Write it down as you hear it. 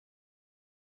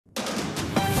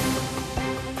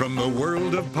From the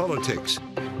world of politics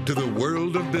to the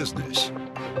world of business,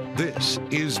 this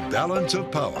is Balance of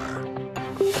Power.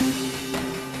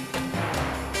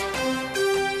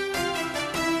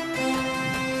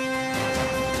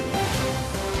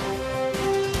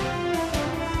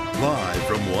 Live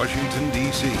from Washington,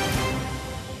 D.C.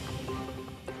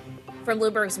 From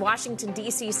Bloomberg's Washington,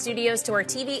 D.C. studios to our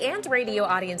TV and radio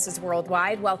audiences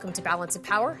worldwide, welcome to Balance of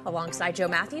Power. Alongside Joe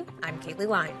Matthew, I'm Caitlin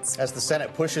Lyons. As the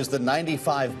Senate pushes the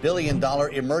 $95 billion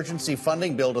emergency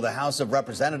funding bill to the House of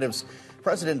Representatives,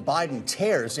 President Biden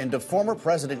tears into former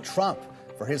President Trump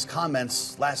for his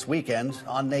comments last weekend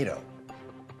on NATO.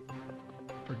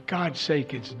 For God's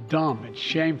sake, it's dumb, it's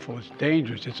shameful, it's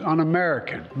dangerous, it's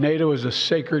un-American. NATO is a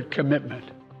sacred commitment.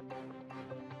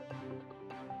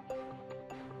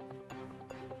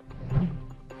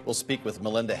 We'll speak with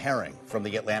Melinda Haring from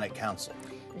the Atlantic Council.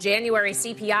 January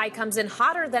CPI comes in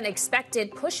hotter than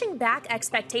expected, pushing back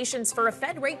expectations for a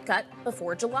Fed rate cut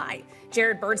before July.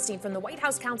 Bernstein from the White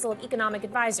House Council of Economic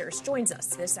Advisors joins us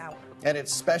this hour. And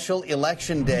it's special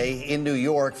election day in New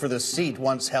York for the seat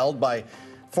once held by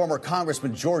former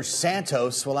Congressman George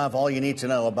Santos. We'll have all you need to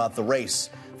know about the race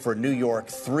for New York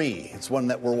 3. It's one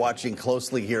that we're watching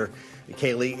closely here,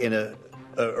 Kaylee, in a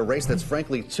race that's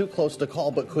frankly too close to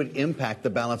call, but could impact the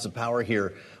balance of power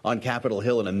here on Capitol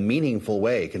Hill in a meaningful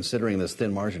way, considering this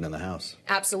thin margin in the House.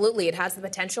 Absolutely. It has the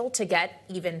potential to get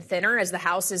even thinner as the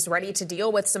House is ready to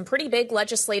deal with some pretty big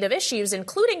legislative issues,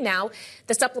 including now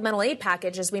the supplemental aid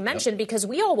package, as we mentioned, because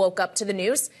we all woke up to the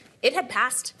news. It had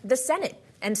passed the Senate,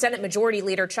 and Senate Majority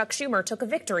Leader Chuck Schumer took a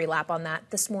victory lap on that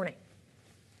this morning.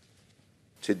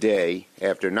 Today,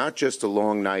 after not just a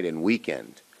long night and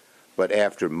weekend, but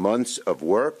after months of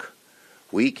work,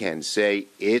 we can say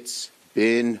it's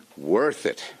been worth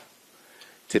it.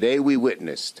 Today we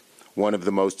witnessed one of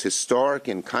the most historic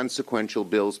and consequential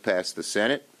bills passed the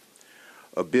Senate,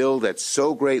 a bill that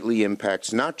so greatly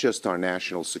impacts not just our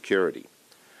national security,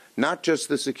 not just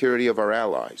the security of our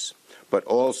allies, but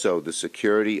also the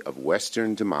security of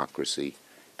Western democracy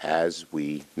as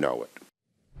we know it.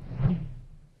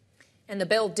 And the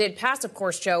bill did pass, of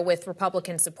course, Joe, with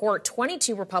Republican support,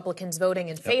 22 Republicans voting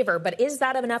in favor. But is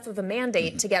that enough of a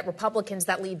mandate to get Republicans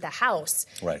that lead the House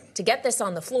to get this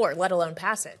on the floor, let alone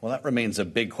pass it? Well, that remains a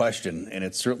big question, and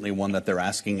it's certainly one that they're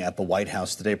asking at the White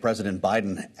House today. President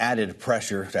Biden added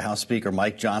pressure to House Speaker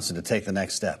Mike Johnson to take the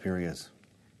next step. Here he is.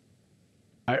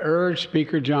 I urge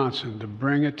Speaker Johnson to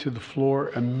bring it to the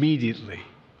floor immediately.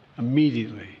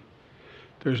 Immediately.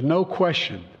 There's no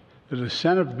question that a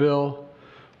Senate bill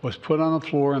was put on the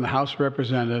floor in the House of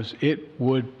Representatives, it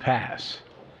would pass.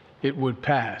 It would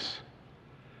pass.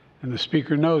 And the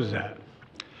Speaker knows that.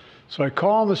 So I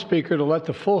call on the Speaker to let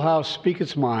the full House speak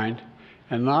its mind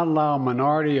and not allow a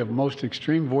minority of most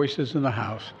extreme voices in the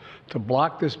House to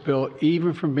block this bill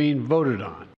even from being voted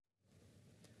on.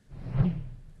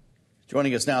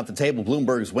 Joining us now at the table,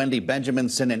 Bloomberg's Wendy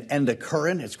Benjaminson and Enda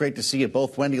Curran. It's great to see you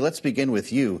both. Wendy, let's begin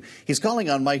with you. He's calling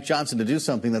on Mike Johnson to do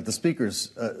something that the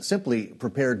Speaker's simply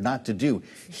prepared not to do.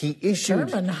 He issued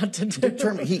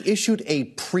a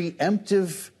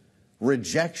preemptive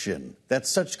rejection. That's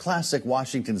such classic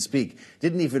Washington speak.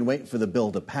 Didn't even wait for the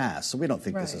bill to pass. So we don't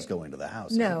think this is going to the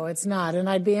House. No, it's not. And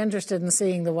I'd be interested in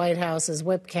seeing the White House's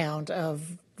whip count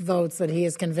of votes that he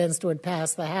is convinced would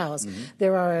pass the House.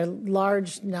 There are a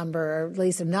large number, or at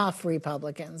least enough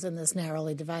Republicans in this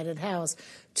narrowly divided House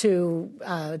to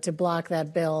block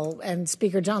that bill, and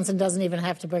Speaker Johnson doesn't even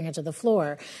have to bring it to the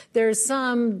floor. There's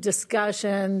some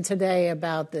discussion today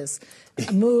about this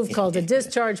move called a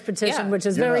discharge petition, which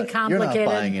is very complicated. You're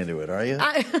not buying into it, are you?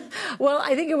 Well,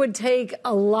 I think it would take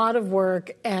a lot of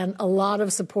work and a lot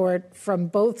of support from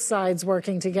both sides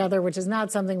working together, which is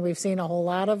not something we've seen a whole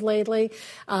lot of lately.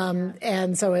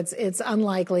 And so it's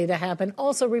unlikely to happen.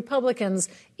 Also, Republicans,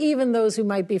 even those who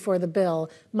might be for the bill,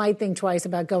 might think twice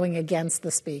about going against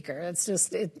the Speaker. It's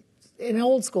just, in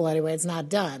old school anyway, it's not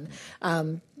done.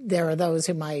 There are those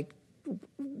who might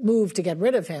move to get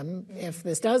rid of him if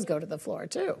this does go to the floor,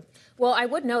 too. Well, I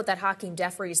would note that Hakeem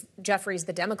Jeffries,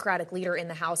 the Democratic leader in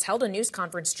the House, held a news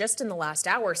conference just in the last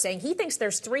hour saying he thinks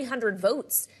there's 300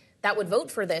 votes that would vote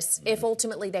for this if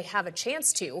ultimately they have a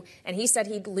chance to. And he said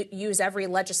he'd use every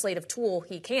legislative tool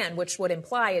he can, which would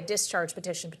imply a discharge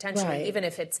petition potentially, even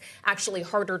if it's actually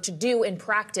harder to do in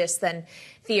practice than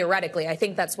theoretically. I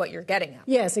think that's what you're getting at.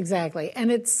 Yes, exactly.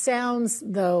 And it sounds,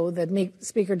 though, that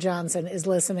Speaker Johnson is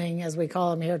listening, as we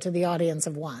call him here, to the audience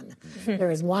of one. There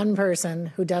is one person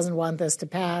who doesn't want this to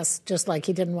pass, just like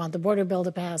he didn't want the border bill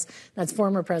to pass. That's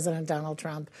former President Donald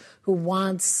Trump, who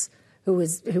wants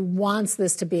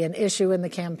this to be an issue in the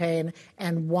campaign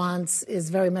and is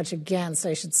very much against,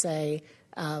 I should say,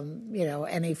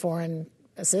 any foreign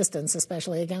assistance,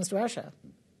 especially against Russia.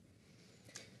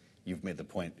 You've made the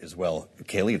point as well,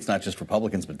 Kayleigh. It's not just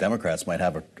Republicans, but Democrats might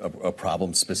have a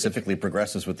problem, specifically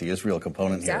progressives with the Israel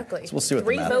component here. Exactly. So we'll see what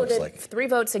the math looks like. 3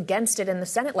 votes against it in the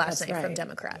Senate last night from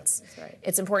Democrats. That's right.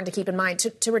 It's important to keep in mind.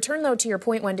 To return, though, to your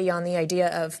point, Wendy, on the idea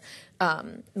of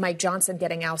Mike Johnson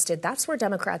getting ousted, that's where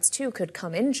Democrats, too, could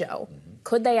come in, Joe. Mm-hmm.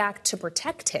 Could they act to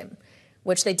protect him?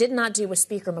 Which they did not do with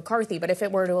Speaker McCarthy. But if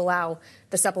it were to allow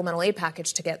the supplemental aid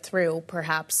package to get through,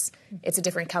 perhaps it's a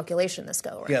different calculation this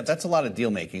go around. Yeah, that's a lot of deal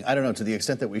making. I don't know, to the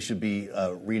extent that we should be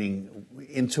reading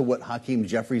into what Hakeem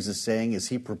Jeffries is saying. Is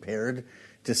he prepared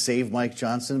to save Mike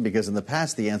Johnson? Because in the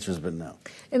past, the answer has been no.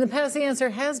 In the past, the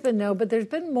answer has been no, but there's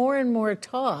been more and more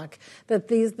talk that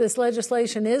this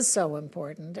legislation is so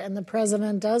important, and the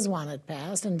president does want it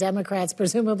passed, and Democrats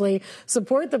presumably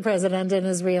support the president in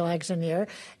his re-election year,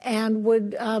 and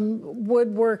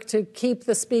would work to keep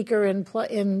the speaker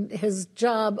in his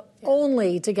job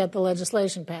only to get the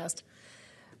legislation passed.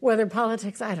 Whether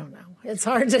politics, I don't know. It's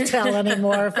hard to tell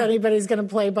anymore if anybody's going to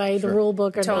play by the rule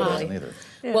book or not.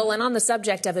 Yeah. Well, and on the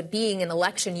subject of it being an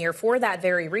election year, for that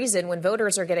very reason, when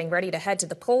voters are getting ready to head to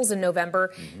the polls in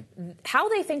November, how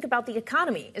they think about the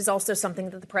economy is also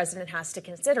something that the president has to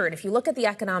consider. And if you look at the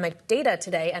economic data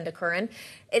today, Enda Curran,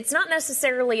 it's not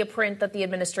necessarily a print that the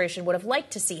administration would have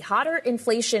liked to see. Hotter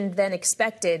inflation than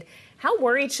expected. How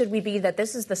worried should we be that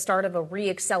this is the start of a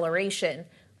re-acceleration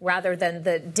rather than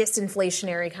the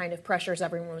disinflationary kind of pressures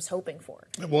everyone was hoping for?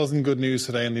 It wasn't good news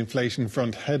today on the inflation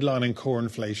front. Headlining core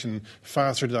inflation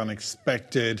faster than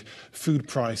expected. Food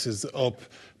prices up.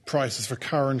 Prices for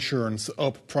car insurance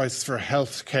up, prices for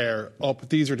health care up.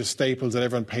 These are the staples that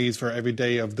everyone pays for every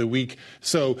day of the week.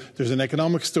 So there's an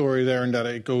economic story there, and that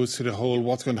it goes to the whole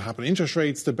what's going to happen interest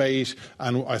rates debate.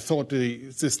 And I thought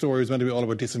this story was meant to be all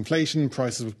about disinflation.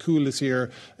 Prices would cool this year,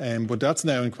 but that's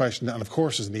now in question. And of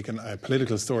course, there's a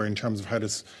political story in terms of how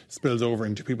this spills over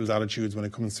into people's attitudes when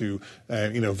it comes to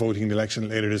voting in the election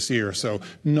later this year. So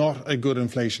not a good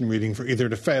inflation reading for either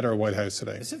the Fed or White House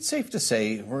today. Is it safe to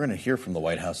say, we're going to hear from the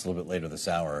White House a little bit later this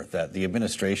hour, that the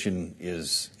administration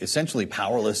is essentially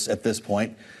powerless at this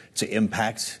point to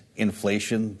impact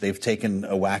inflation? They've taken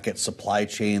a whack at supply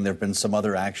chain. There have been some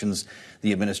other actions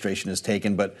the administration has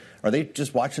taken. But are they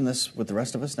just watching this with the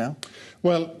rest of us now?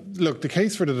 Well, look, the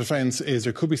case for the defence is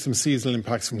there could be some seasonal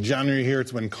impacts from January here.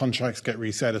 It's when contracts get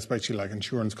reset, especially like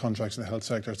insurance contracts in the health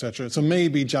sector, etc. So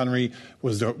maybe January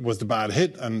was the bad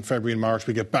hit, and February and March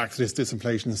we get back to this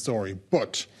disinflation story.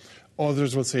 But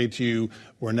others will say to you,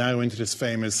 we're now into this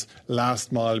famous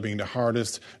last mile being the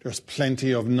hardest. There's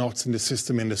plenty of nuts in the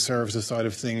system in the services side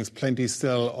of things, plenty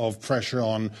still of pressure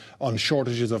on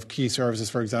shortages of key services,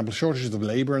 for example, shortages of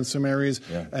labour in some areas.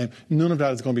 Yeah. None of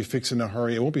that is going to be fixed in a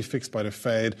hurry. It won't be fixed by the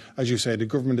Fed. As you say, the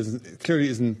government clearly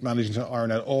isn't managing to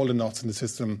iron out all the nuts in the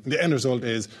system. The end result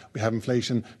is we have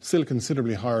inflation still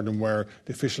considerably higher than where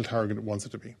the official target wants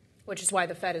it to be. Which is why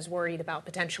the Fed is worried about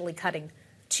potentially cutting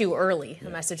too early, a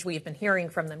message we've been hearing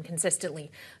from them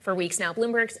consistently for weeks now.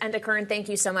 Bloomberg's Enda Curran, thank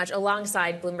you so much.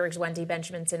 Alongside Bloomberg's Wendy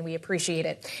Benjaminson, we appreciate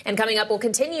it. And coming up, we'll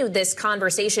continue this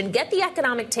conversation, get the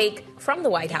economic take from the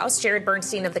White House. Jared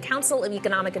Bernstein of the Council of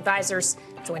Economic Advisors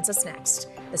joins us next.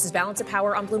 This is Balance of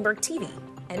Power on Bloomberg TV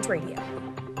and Radio.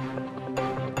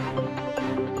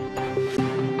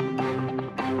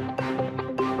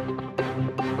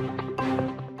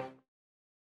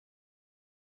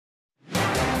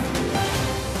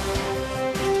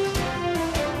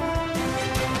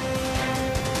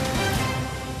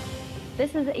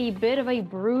 This is a bit of a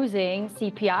bruising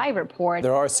CPI report.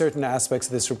 There are certain aspects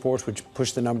of this report which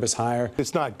push the numbers higher.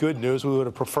 It's not good news. We would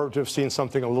have preferred to have seen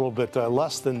something a little bit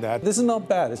less than that. This is not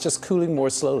bad. It's just cooling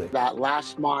more slowly. That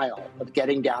last mile of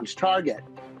getting down to target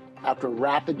after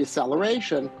rapid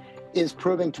deceleration is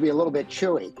proving to be a little bit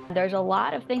chewy. There's a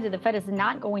lot of things that the Fed is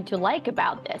not going to like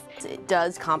about this. It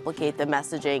does complicate the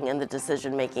messaging and the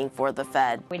decision-making for the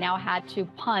Fed. We now had to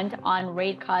punt on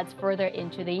rate cuts further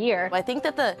into the year. I think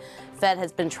that the Fed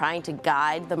has been trying to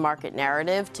guide the market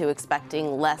narrative to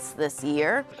expecting less this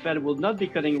year. The Fed will not be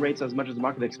cutting rates as much as the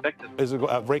market expected. Is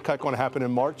a rate cut going to happen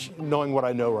in March? Knowing what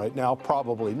I know right now,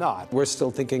 probably not. We're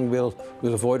still thinking we'll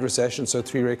avoid recession, so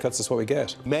 3 rate cuts is what we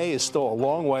get. May is still a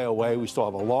long way away. We still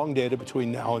have a long data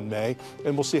between now and May,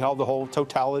 and we'll see how the whole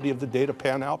totality of the data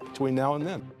pan out between now and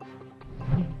then.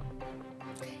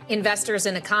 Investors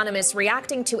and economists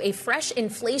reacting to a fresh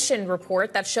inflation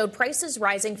report that showed prices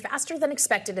rising faster than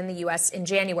expected in the U.S. in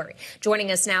January.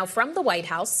 Joining us now from the White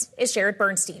House is Jared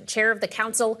Bernstein, chair of the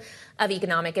Council of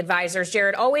Economic Advisors.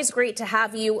 Jared, always great to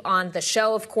have you on the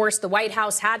show. Of course, the White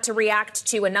House had to react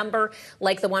to a number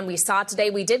like the one we saw today.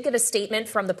 We did get a statement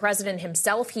from the president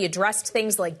himself. He addressed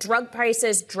things like drug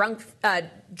prices, drunk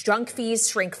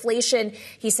fees, shrinkflation.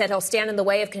 He said he'll stand in the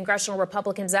way of congressional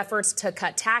Republicans' efforts to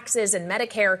cut taxes and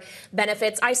Medicare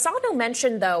benefits. I saw no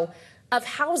mention, though, of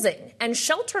housing, and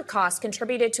shelter costs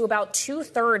contributed to about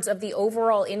 2/3 of the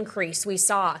overall increase we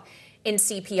saw in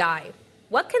CPI.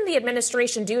 What can the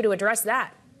administration do to address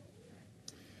that?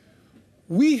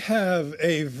 We have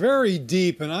a very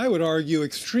deep and I would argue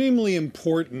extremely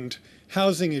important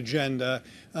housing agenda.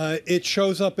 It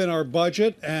shows up in our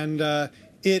budget, and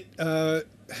it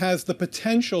has the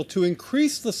potential to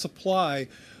increase the supply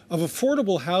of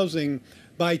affordable housing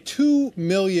by 2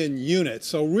 million units.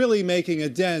 So really making a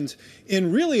dent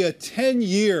in really a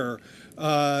 10-year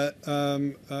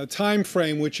time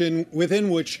frame within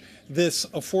which this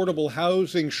affordable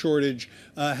housing shortage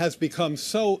has become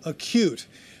so acute.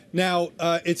 Now,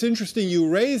 it's interesting you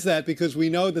raise that because we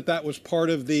know that that was part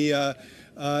of the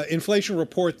inflation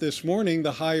report this morning,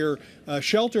 the higher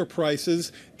shelter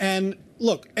prices. And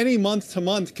look, any month to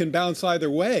month can bounce either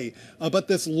way. But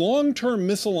this long-term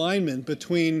misalignment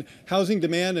between housing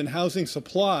demand and housing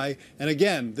supply, and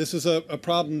again, this is a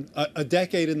problem a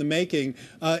decade in the making,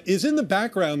 is in the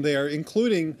background there,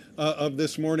 including of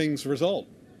this morning's result.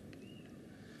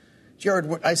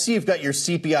 Jared, I see you've got your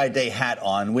CPI day hat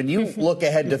on. When you look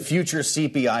ahead to future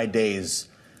CPI days,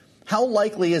 how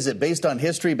likely is it, based on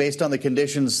history, based on the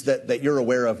conditions that you're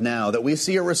aware of now, that we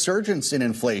see a resurgence in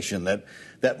inflation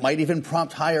that might even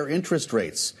prompt higher interest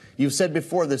rates? You've said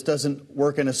before this doesn't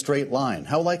work in a straight line.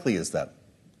 How likely is that?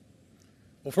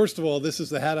 Well, first of all, this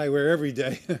is the hat I wear every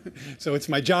day. So it's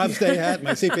my jobs day hat,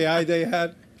 my CPI day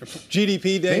hat,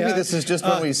 GDP day hat. Maybe this is just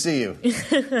when we see you.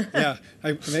 Yeah,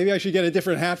 maybe I should get a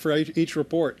different hat for each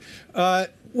report.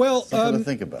 Well, something to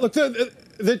think about. Look,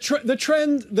 the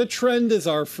trend is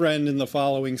our friend in the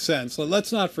following sense. So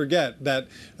let's not forget that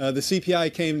the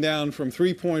CPI came down from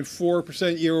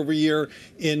 3.4% year over year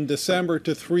in December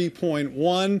to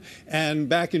 3.1%, and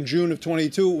back in June of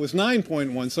 22 it was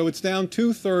 9.1%. So it's down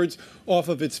 2/3 off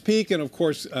of its peak, and of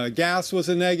course gas was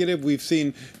a negative. We've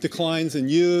seen declines in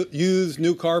used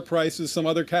new car prices, some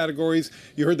other categories.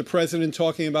 You heard the president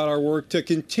talking about our work to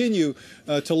continue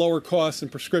to lower costs in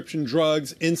prescription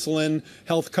drugs, insulin,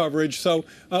 health coverage. So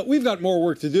we've got more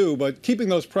work to do, but keeping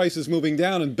those prices moving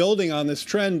down and building on this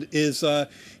trend is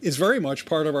very much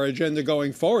part of our agenda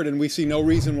going forward, and we see no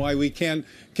reason why we can't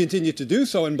continue to do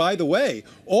so. And by the way,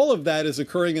 all of that is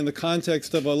occurring in the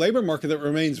context of a labor market that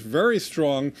remains very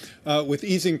strong, with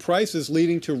easing prices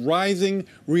leading to rising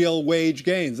real wage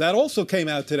gains. That also came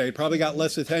out today. Probably got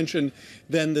less attention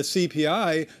than the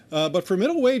CPI, but for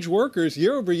middle wage workers,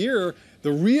 year over year,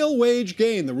 the real wage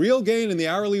gain, the real gain in the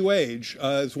hourly wage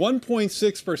is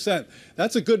 1.6%.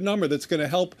 That's a good number that's going to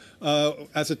help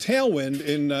as a tailwind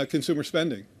in consumer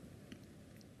spending.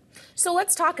 So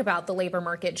let's talk about the labor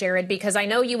market, Jared, because I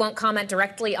know you won't comment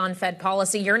directly on Fed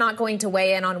policy. You're not going to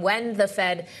weigh in on when the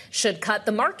Fed should cut.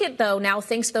 The market, though, now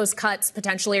thinks those cuts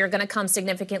potentially are going to come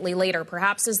significantly later,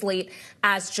 perhaps as late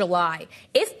as July.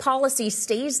 If policy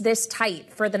stays this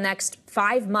tight for the next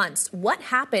 5 months, what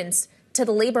happens to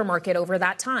the labor market over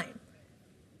that time?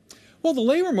 Well, the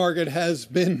labor market has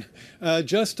been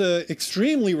just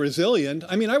extremely resilient.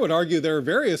 I mean, I would argue there are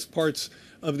various parts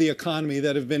of the economy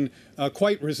that have been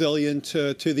quite resilient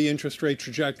to the interest rate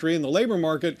trajectory, and the labor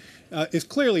market is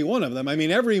clearly one of them. I mean,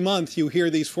 every month you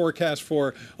hear these forecasts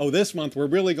for, this month we're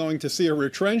really going to see a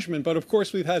retrenchment, but of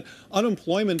course we've had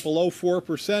unemployment below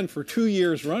 4% for 2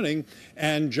 years running,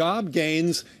 and job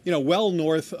gains, well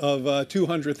north of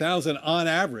 200,000 on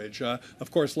average. Of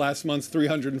course, last month's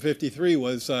 353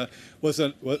 was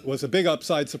a big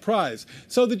upside surprise.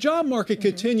 So the job market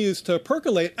continues to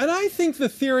percolate, and I think the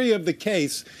theory of the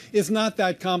case is not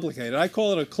that complicated. I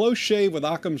call it a close shave with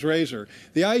Occam's razor.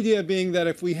 The idea being that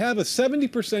if we have a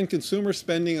 70% consumer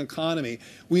spending economy,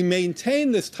 we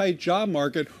maintain this tight job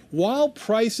market while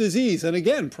prices ease. And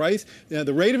again,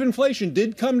 the rate of inflation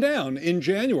did come down in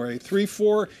January,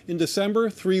 3.4 in December,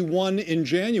 3.1 in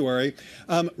January.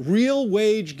 Real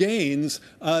wage gains,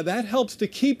 that helps to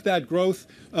keep that growth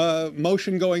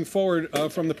motion going forward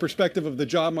from the perspective of the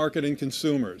job market and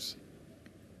consumers.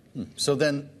 So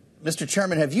then, Mr.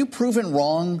 Chairman, have you proven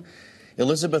wrong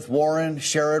Elizabeth Warren,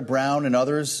 Sherrod Brown, and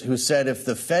others who said if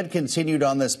the Fed continued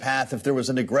on this path, if there was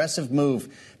an aggressive move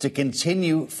to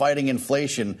continue fighting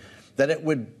inflation, that it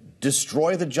would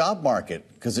destroy the job market?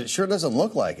 Because it sure doesn't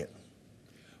look like it.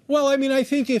 Well, I mean, I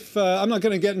think if I'm not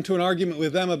going to get into an argument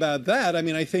with them about that. I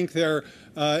mean, I think they're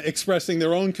expressing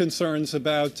their own concerns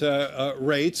about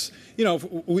rates. You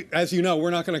know, as you know,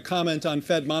 we're not going to comment on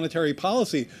Fed monetary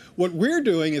policy. What we're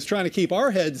doing is trying to keep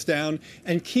our heads down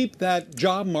and keep that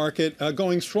job market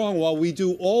going strong while we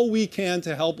do all we can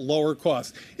to help lower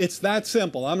costs. It's that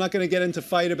simple. I'm not going to get into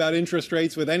fight about interest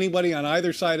rates with anybody on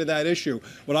either side of that issue.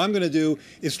 What I'm going to do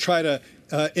is try to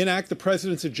enact the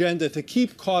president's agenda to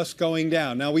keep costs going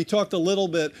down. Now, we talked a little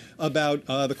bit about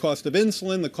the cost of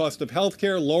insulin, the cost of health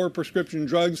care, lower prescription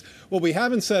drugs. What we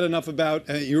haven't said enough about,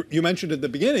 you mentioned at the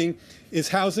beginning, is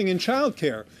housing and child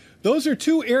care. Those are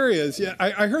two areas.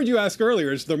 I heard you ask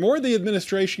earlier, is there more the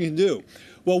administration can do?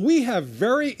 Well, we have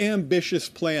very ambitious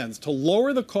plans to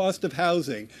lower the cost of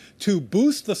housing, to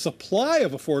boost the supply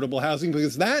of affordable housing,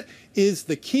 because that is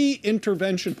the key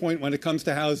intervention point when it comes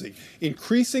to housing.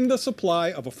 Increasing the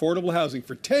supply of affordable housing.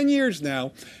 For 10 years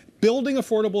now, building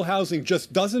affordable housing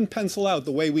just doesn't pencil out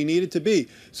the way we need it to be.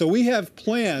 So we have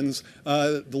plans,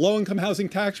 the low-income housing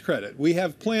tax credit. We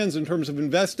have plans in terms of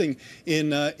investing in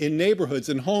neighborhoods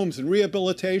and homes and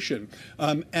rehabilitation.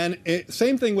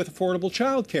 Same thing with affordable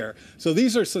child care. So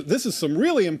this is some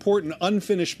really important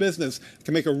unfinished business that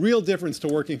can make a real difference to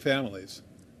working families.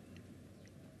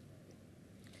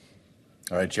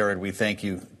 All right, Jared, we thank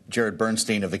you. Jared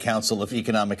Bernstein of the Council of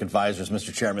Economic Advisors.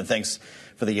 Mr. Chairman, thanks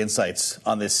for the insights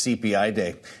on this CPI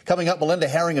day. Coming up, Melinda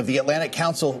Haring of the Atlantic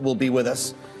Council will be with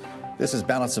us. This is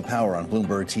Balance of Power on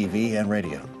Bloomberg TV and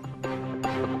radio.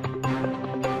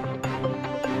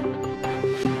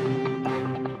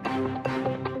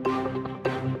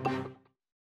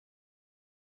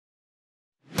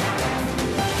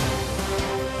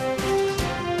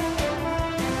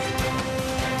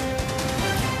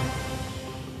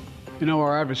 You know,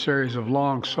 our adversaries have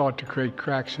long sought to create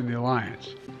cracks in the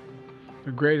alliance.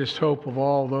 The greatest hope of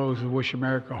all those who wish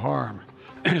America harm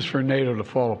is for NATO to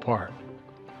fall apart.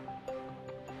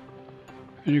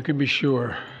 And you can be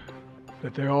sure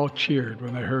that they all cheered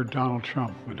when they heard Donald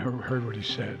Trump, when they heard what he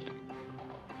said.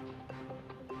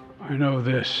 I know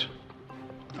this,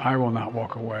 I will not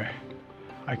walk away.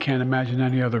 I can't imagine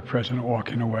any other president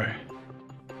walking away.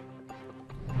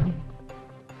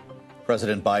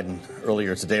 President Biden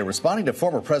earlier today responding to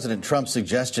former President Trump's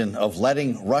suggestion of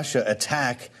letting Russia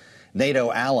attack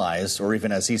NATO allies, or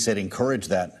even, as he said, encourage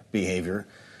that behavior.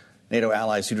 NATO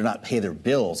allies who do not pay their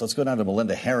bills. Let's go down to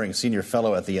Melinda Haring, Senior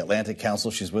Fellow at the Atlantic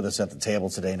Council. She's with us at the table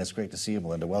today, and it's great to see you,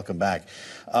 Melinda. Welcome back.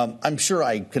 I'm sure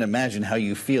I can imagine how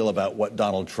you feel about what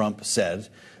Donald Trump said.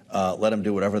 Let them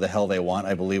do whatever the hell they want,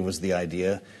 I believe was the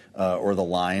idea, or the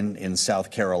line in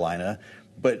South Carolina.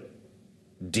 But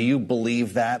do you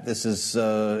believe that? This is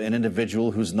an individual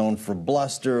who's known for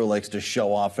bluster, likes to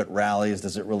show off at rallies.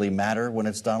 Does it really matter when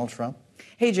it's Donald Trump?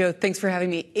 Hey, Joe, thanks for having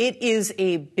me. It is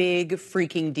a big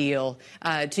freaking deal,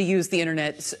 to use the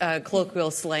Internet's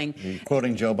colloquial slang. You're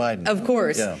quoting Joe Biden. Of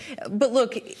course. Yeah. But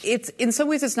look, in some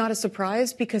ways it's not a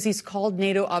surprise because he's called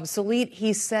NATO obsolete.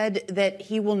 He said that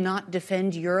he will not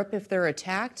defend Europe if they're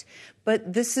attacked.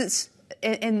 But this is...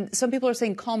 And some people are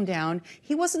saying, calm down.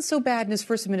 He wasn't so bad in his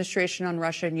first administration on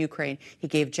Russia and Ukraine. He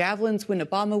gave javelins when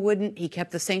Obama wouldn't. He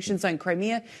kept the sanctions on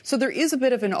Crimea. So there is a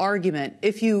bit of an argument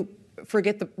if you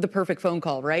forget the perfect phone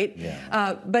call, right?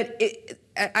 Yeah. But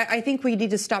I think we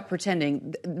need to stop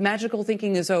pretending. Magical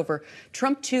thinking is over.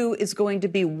 Trump 2 is going to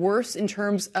be worse in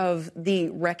terms of the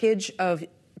wreckage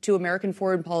to American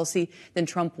foreign policy than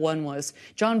Trump 1 was.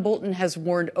 John Bolton has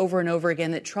warned over and over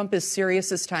again that Trump is serious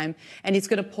this time, and he's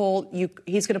going to pull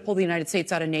the United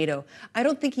States out of NATO. I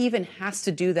don't think he even has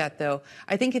to do that, though.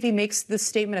 I think if he makes this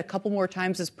statement a couple more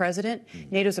times as president,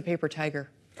 NATO's a paper tiger.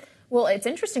 Well, it's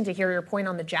interesting to hear your point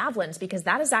on the javelins, because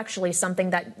that is actually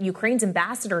something that Ukraine's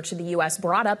ambassador to the U.S.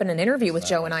 brought up in an interview with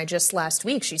Joe and I just last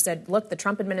week. She said, look, the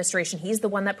Trump administration, he's the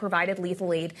one that provided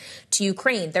lethal aid to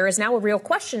Ukraine. There is now a real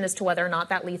question as to whether or not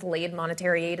that lethal aid,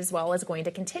 monetary aid as well, is going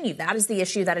to continue. That is the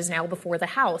issue that is now before the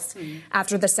House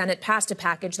after the Senate passed a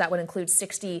package that would include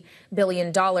 $60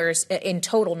 billion in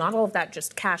total. Not all of that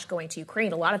just cash going to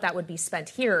Ukraine. A lot of that would be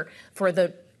spent here for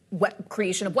the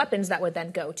creation of weapons that would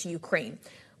then go to Ukraine.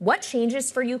 What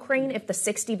changes for Ukraine if the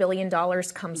 $60 billion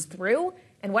comes through,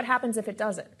 and what happens if it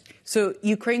doesn't? So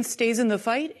Ukraine stays in the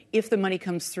fight if the money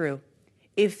comes through.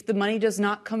 If the money does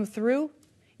not come through,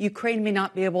 Ukraine may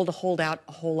not be able to hold out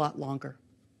a whole lot longer.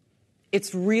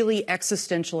 It's really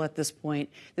existential at this point.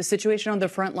 The situation on the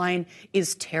front line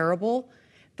is terrible.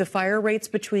 The fire rates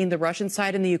between the Russian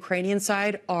side and the Ukrainian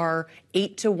side are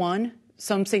 8-1.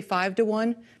 Some say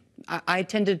 5-1. I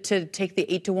tended to take the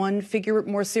 8-to-1 figure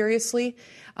more seriously.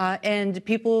 And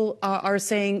people are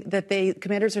saying that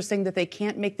commanders are saying that they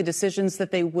can't make the decisions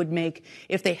that they would make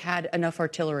if they had enough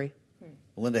artillery.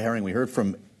 Melinda Haring, we heard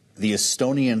from the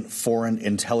Estonian Foreign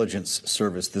Intelligence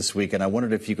Service this week, and I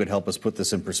wondered if you could help us put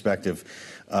this in perspective,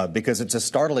 because it's a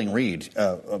startling read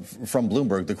from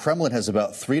Bloomberg. The Kremlin has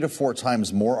about 3 to 4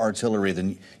 times more artillery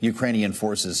than Ukrainian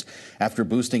forces after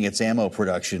boosting its ammo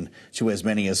production to as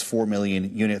many as 4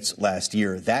 million units last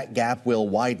year. That gap will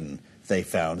widen, they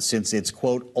found, since it's,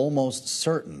 quote, almost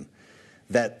certain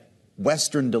that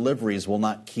Western deliveries will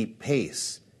not keep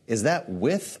pace. Is that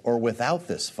with or without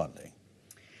this funding?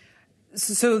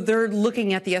 So they're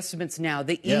looking at the estimates now.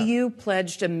 The EU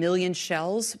pledged 1 million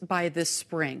shells by this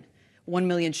spring, 1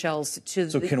 million shells to.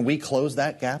 So can we close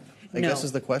that gap? I guess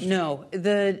is the question. No,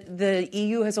 the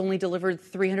EU has only delivered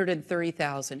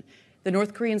 330,000. The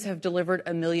North Koreans have delivered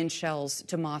 1 million shells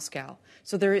to Moscow.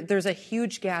 So there's a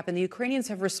huge gap, and the Ukrainians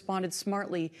have responded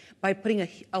smartly by putting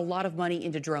a lot of money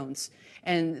into drones.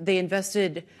 And they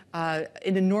invested an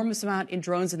enormous amount in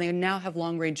drones, and they now have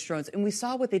long-range drones. And we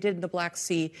saw what they did in the Black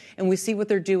Sea, and we see what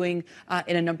they're doing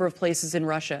in a number of places in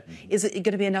Russia. Is it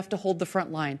going to be enough to hold the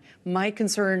front line? My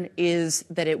concern is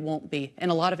that it won't be. And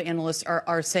a lot of analysts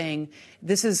are saying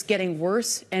this is getting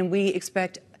worse, and we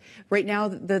expect. Right now,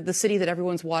 the city that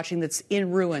everyone's watching that's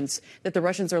in ruins, that the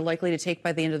Russians are likely to take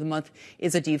by the end of the month,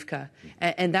 is Avdiivka.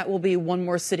 And that will be one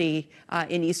more city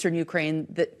in eastern Ukraine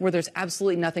where there's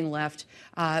absolutely nothing left.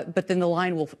 But then the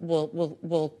line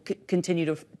will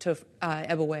continue to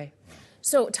ebb away.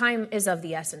 So time is of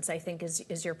the essence, I think,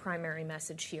 is your primary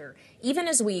message here. Even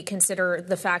as we consider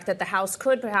the fact that the House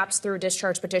could perhaps, through a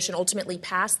discharge petition, ultimately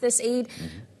pass this aid,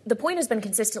 the point has been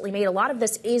consistently made. A lot of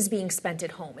this is being spent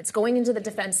at home. It's going into the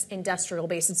defense industrial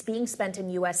base. It's being spent in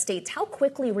U.S. states. How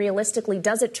quickly, realistically,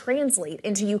 does it translate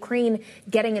into Ukraine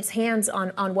getting its hands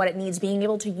on what it needs, being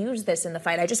able to use this in the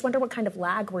fight? I just wonder what kind of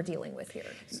lag we're dealing with here.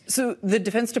 So the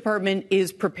Defense Department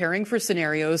is preparing for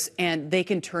scenarios, and they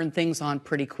can turn things on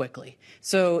pretty quickly.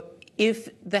 So if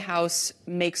the House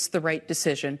makes the right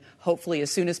decision, hopefully as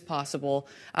soon as possible,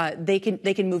 they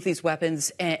can move these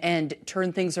weapons and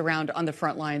turn things around on the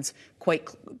front lines quite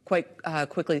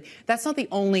quickly. That's not the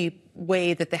only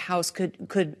way that the House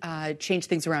could change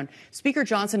things around. Speaker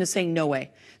Johnson is saying no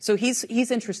way. So he's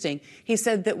interesting. He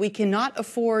said that we cannot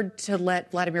afford to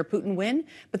let Vladimir Putin win,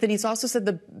 but then he's also said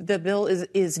the bill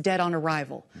is dead on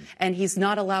arrival, and he's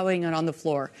not allowing it on the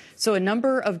floor. So a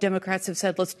number of Democrats have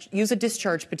said, let's use a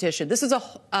discharge petition. This is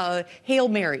a Hail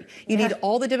Mary. You need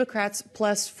all the Democrats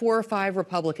plus 4 or 5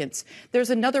 Republicans. There's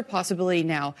another possibility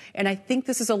now, and I think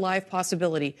this is a live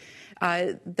possibility.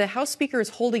 The House Speaker is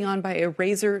holding on by a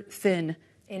razor thin.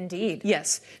 Indeed.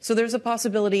 Yes. So there's a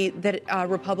possibility that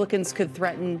Republicans could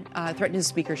threaten his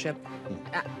speakership.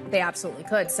 They absolutely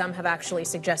could. Some have actually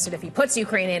suggested if he puts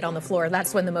Ukraine aid on the floor,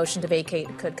 that's when the motion to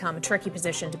vacate could come. A tricky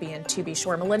position to be in, to be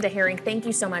sure. Melinda Haring, thank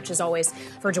you so much, as always,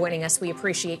 for joining us. We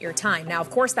appreciate your time. Now, of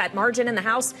course, that margin in the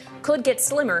House could get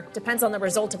slimmer. Depends on the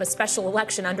result of a special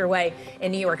election underway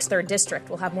in New York's 3rd District.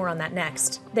 We'll have more on that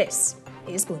next. This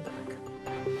is Bloomberg.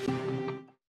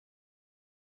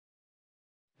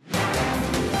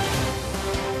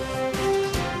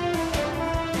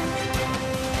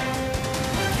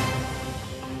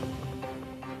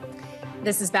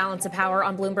 This is Balance of Power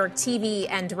on Bloomberg TV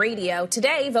and radio.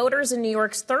 Today, voters in New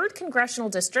York's 3rd Congressional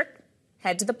District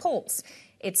head to the polls.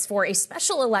 It's for a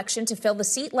special election to fill the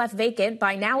seat left vacant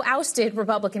by now ousted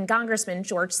Republican Congressman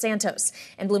George Santos.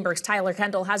 And Bloomberg's Tyler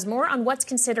Kendall has more on what's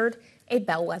considered a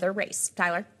bellwether race.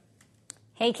 Tyler?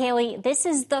 Hey, Kaylee, this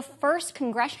is the first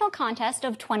congressional contest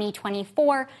of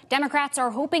 2024. Democrats are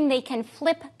hoping they can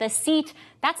flip the seat.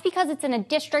 That's because it's in a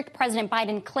district President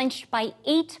Biden clinched by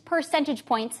 8 percentage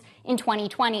points in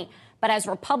 2020. But as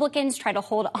Republicans try to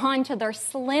hold on to their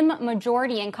slim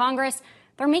majority in Congress,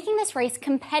 they're making this race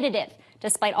competitive,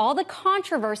 despite all the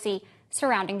controversy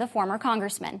surrounding the former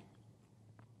congressman.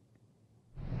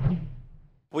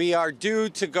 We are due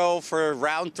to go for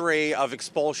round 3 of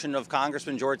expulsion of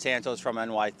Congressman George Santos from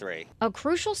NY3. A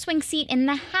crucial swing seat in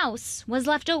the House was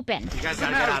left open. You guys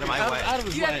gotta get out of my way.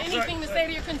 Do you have anything to say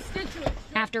to your constituents?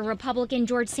 After Republican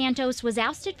George Santos was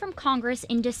ousted from Congress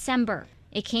in December.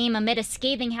 It came amid a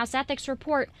scathing House ethics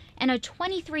report and a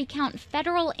 23-count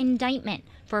federal indictment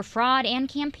for fraud and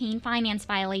campaign finance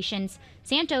violations.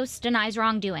 Santos denies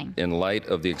wrongdoing. In light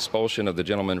of the expulsion of the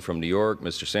gentleman from New York,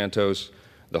 Mr. Santos,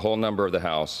 the whole number of the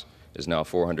House is now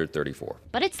 434.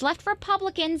 But it's left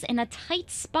Republicans in a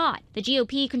tight spot. The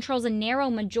GOP controls a narrow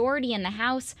majority in the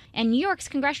House, and New York's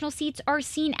congressional seats are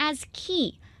seen as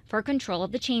key for control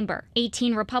of the chamber.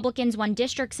 18 Republicans won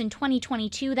districts in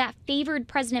 2022 that favored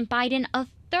President Biden. A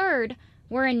third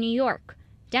were in New York.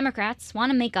 Democrats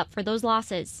want to make up for those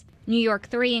losses. New York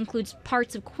 3 includes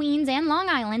parts of Queens and Long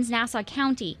Island's Nassau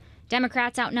County.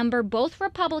 Democrats outnumber both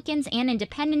Republicans and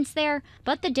independents there,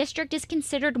 but the district is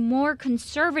considered more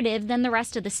conservative than the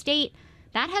rest of the state.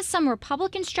 That has some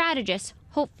Republican strategists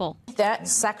hopeful. That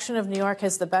section of New York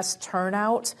has the best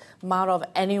turnout model of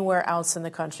anywhere else in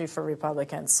the country for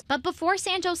Republicans. But before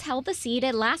Santos held the seat,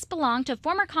 it last belonged to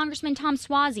former Congressman Tom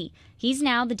Suozzi. He's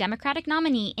now the Democratic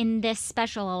nominee in this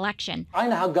special election. I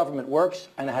know how government works.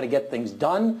 I know how to get things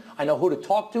done. I know who to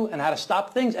talk to and how to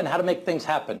stop things and how to make things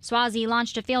happen. Suozzi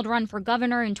launched a failed run for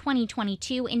governor in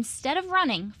 2022 instead of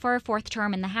running for a fourth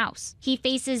term in the House. He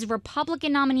faces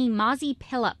Republican nominee Mazi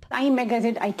Pilip. I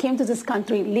immigrated. I came to this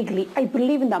country legally. I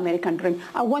believe in the American dream.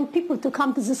 I want people to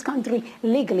come to this country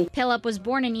legally. Pilip was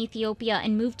born in Ethiopia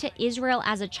and moved to Israel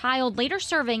as a child, later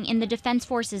serving in the defense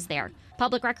forces there.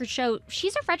 Public records show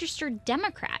she's a registered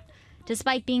Democrat,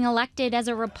 despite being elected as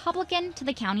a Republican to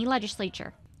the county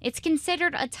legislature. It's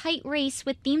considered a tight race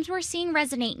with themes we're seeing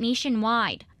resonate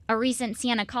nationwide. A recent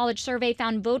Siena College survey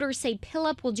found voters say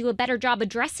Pilip will do a better job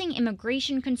addressing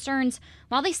immigration concerns,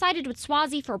 while they sided with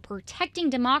Suozzi for protecting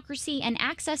democracy and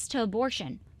access to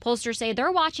abortion. Pollsters say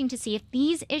they're watching to see if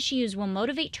these issues will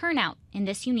motivate turnout in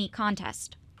this unique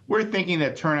contest. We're thinking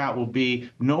that turnout will be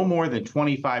no more than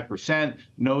 25%.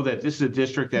 Know that this is a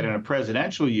district that in a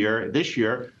presidential year, this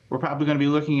year, we're probably going to be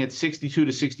looking at 62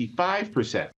 to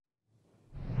 65%.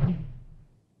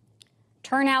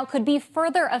 Turnout could be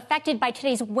further affected by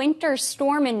today's winter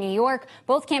storm in New York.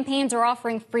 Both campaigns are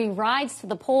offering free rides to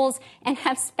the polls and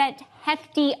have spent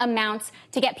hefty amounts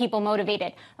to get people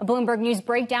motivated. A Bloomberg News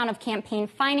breakdown of campaign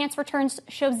finance returns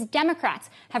shows Democrats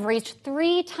have raised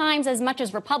 3 times as much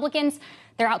as Republicans.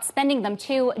 They're outspending them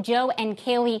too. Joe and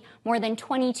Kaylee, more than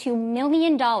 $22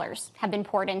 million have been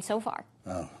poured in so far.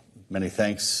 Oh, many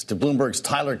thanks to Bloomberg's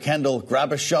Tyler Kendall.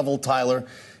 Grab a shovel, Tyler,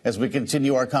 as we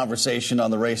continue our conversation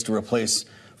on the race to replace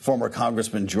former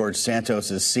Congressman George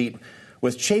Santos' seat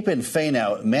with Chapin Fay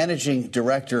now, Managing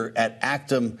Director at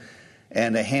Actum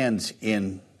and a hand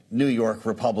in New York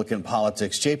Republican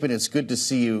politics. Chapin, it's good to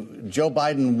see you. Joe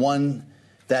Biden won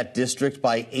that district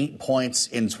by 8 points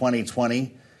in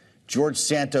 2020. George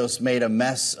Santos made a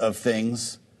mess of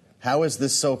things. How is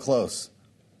this so close?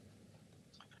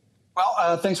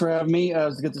 Well, thanks for having me.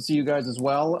 It's good to see you guys as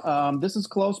well. This is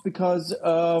close because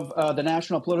of the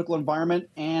national political environment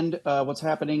and what's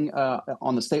happening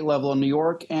on the state level in New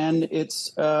York. And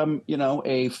it's,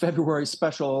 a February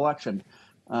special election.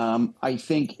 I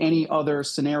think any other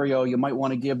scenario, you might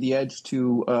want to give the edge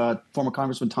to former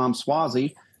Congressman Tom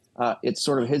Suozzi. It's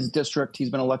sort of his district. He's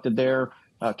been elected there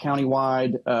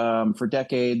countywide for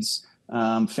decades.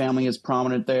 Family is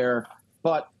prominent there.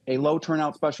 But a low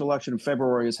turnout special election in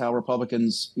February is how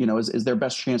Republicans, is their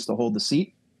best chance to hold the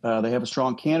seat. They have a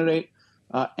strong candidate.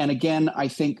 And again, I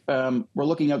think we're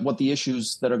looking at what the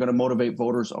issues that are going to motivate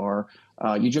voters are.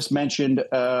 You just mentioned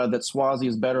that Suozzi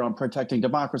is better on protecting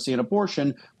democracy and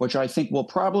abortion, which I think will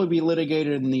probably be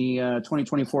litigated in the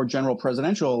 2024 general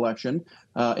presidential election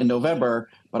in November.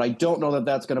 But I don't know that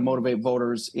that's going to motivate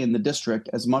voters in the district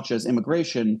as much as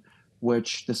immigration,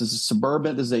 which this is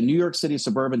a New York City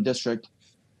suburban district.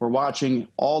 We're watching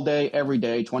all day, every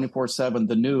day, 24/7,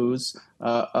 the news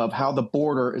of how the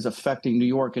border is affecting New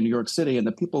York and New York City. And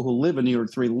the people who live in New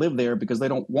York 3 live there because they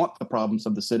don't want the problems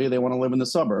of the city. They want to live in the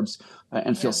suburbs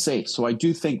and feel safe. So I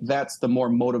do think that's the more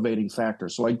motivating factor.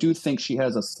 So I do think she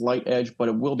has a slight edge, but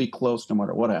it will be close no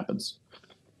matter what happens.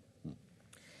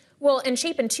 Well, and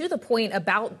Chapin, to the point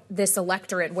about this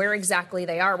electorate, where exactly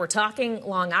they are, we're talking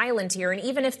Long Island here. And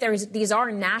even if these are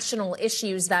national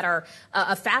issues that are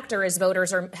a factor as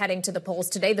voters are heading to the polls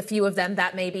today, the few of them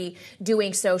that may be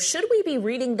doing so, should we be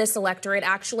reading this electorate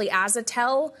actually as a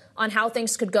tell on how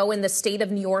things could go in the state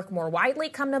of New York more widely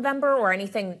come November or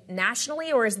anything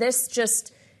nationally? Or is this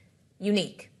just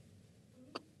unique?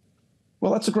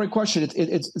 Well, that's a great question.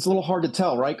 It's a little hard to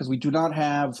tell, right? Because we do not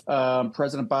have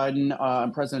President Biden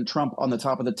and President Trump on the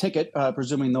top of the ticket,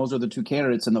 presuming those are the two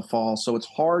candidates in the fall. So it's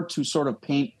hard to sort of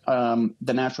paint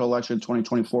the national election in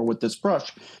 2024 with this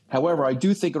brush. However, I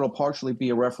do think it'll partially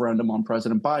be a referendum on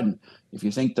President Biden. If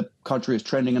you think the country is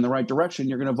trending in the right direction,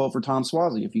 you're going to vote for Tom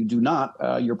Suozzi. If you do not,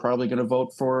 you're probably going to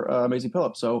vote for Mazi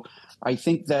Pilip. So I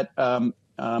think that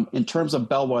in terms of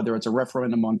bellwether, it's a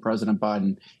referendum on President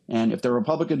Biden, and if the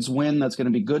Republicans win, that's going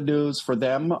to be good news for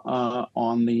them for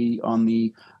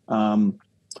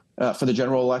the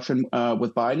general election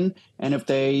with Biden. And if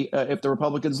the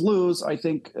Republicans lose, I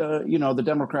think the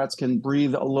Democrats can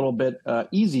breathe a little bit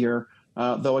easier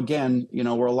Though again,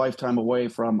 we're a lifetime away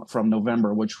from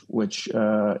November, which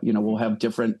will have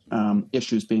different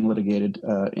issues being litigated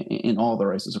in all the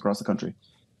races across the country.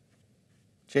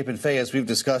 Chapin Fay, as we've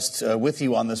discussed with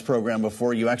you on this program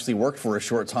before, you actually worked for a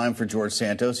short time for George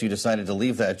Santos. You decided to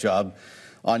leave that job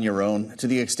on your own. To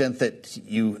the extent that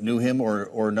you knew him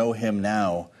or know him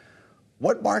now,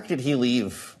 what mark did he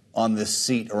leave on this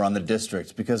seat or on the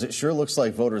district? Because it sure looks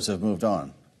like voters have moved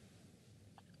on.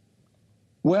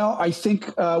 Well, I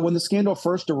think when the scandal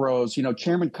first arose,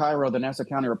 Chairman Cairo, the Nassau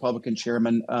County Republican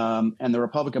chairman, and the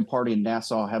Republican Party in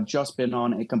Nassau have just been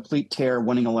on a complete tear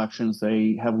winning elections.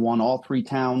 They have won all 3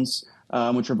 towns,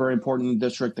 which are very important in the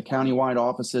district, the countywide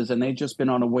offices, and they've just been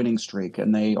on a winning streak.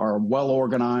 And they are well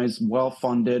organized, well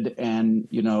funded, and,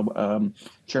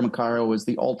 Chairman Cairo is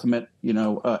the ultimate,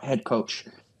 head coach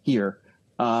here.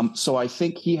 So I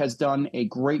think he has done a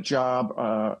great job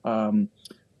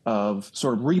of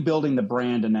sort of rebuilding the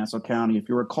brand in Nassau County. If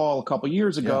you recall, a couple of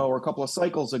years ago or a couple of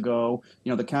cycles ago,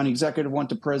 the county executive went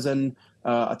to prison.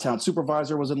 A town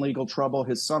supervisor was in legal trouble.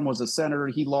 His son was a senator.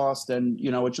 He lost, and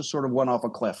it just sort of went off a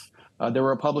cliff. There were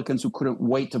Republicans who couldn't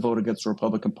wait to vote against the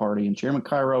Republican Party, and Chairman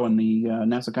Cairo and the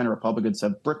Nassau County Republicans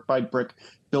have brick by brick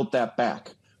built that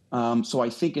back. So I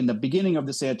think in the beginning of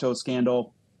the Santos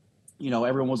scandal,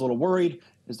 everyone was a little worried.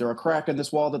 Is there a crack in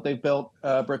this wall that they've built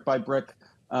brick by brick?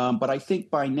 But I think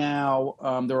by now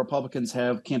the Republicans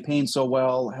have campaigned so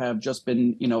well, have just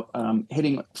been,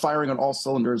 firing on all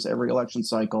cylinders every election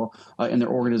cycle in their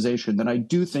organization, that I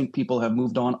do think people have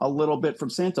moved on a little bit from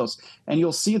Santos. And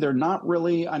you'll see they're not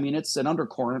really, it's an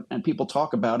undercurrent and people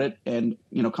talk about it. And,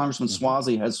 Congressman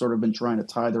Suozzi has sort of been trying to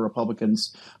tie the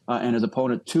Republicans and his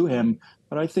opponent to him.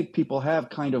 But I think people have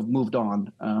kind of moved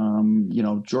on.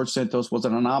 George Santos was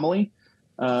an anomaly.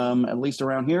 At least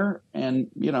around here, and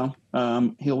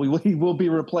he will be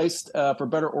replaced for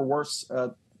better or worse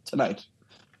tonight.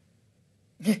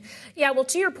 Yeah, well,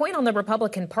 to your point on the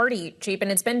Republican Party, Chapin,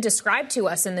 it's been described to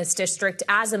us in this district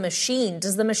as a machine.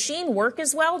 Does the machine work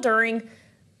as well during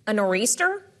a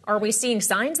nor'easter? Are we seeing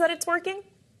signs that it's working?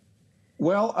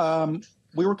 Well,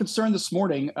 we were concerned this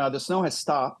morning. The snow has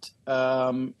stopped,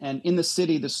 and in the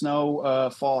city, the snow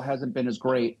fall hasn't been as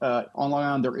great. On Long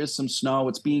Island, there is some snow.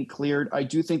 It's being cleared. I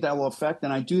do think that will affect,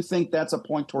 and I do think that's a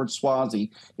point towards Suozzi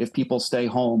if people stay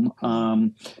home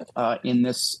in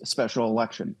this special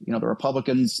election. The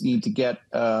Republicans need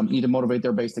to motivate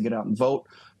their base to get out and vote,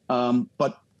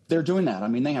 but they're doing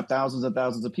that. They have thousands and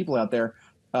thousands of people out there.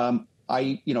 From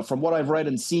what I've read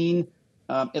and seen,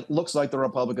 it looks like the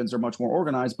Republicans are much more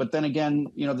organized, but then again,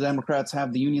 the Democrats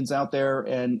have the unions out there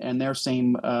and their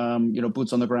same,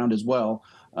 boots on the ground as well.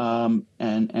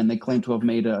 And they claim to have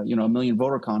made a million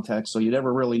voter contacts. So you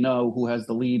never really know who has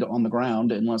the lead on the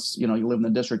ground unless, you live in the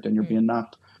district and you're being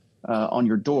knocked on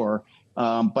your door.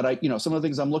 But some of the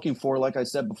things I'm looking for, like I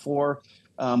said before,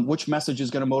 which message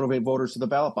is going to motivate voters to the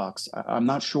ballot box? I'm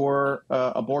not sure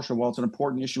abortion, while it's an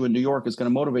important issue in New York, is going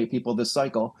to motivate people this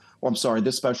cycle,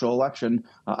 this special election.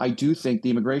 I do think the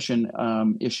immigration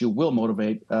issue will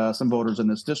motivate some voters in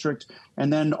this district.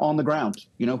 And then on the ground,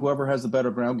 whoever has the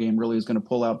better ground game really is going to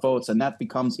pull out votes. And that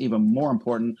becomes even more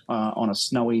important on a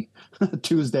snowy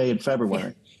Tuesday in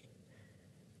February.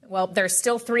 Well, there's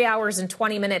still 3 hours and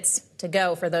 20 minutes to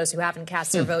go for those who haven't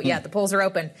cast their vote yet. The polls are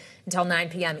open until 9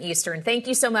 p.m. Eastern. Thank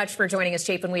you so much for joining us,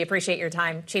 Chapin. We appreciate your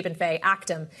time. Chapin Fay,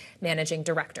 Actum Managing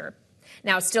Director.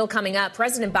 Now, still coming up,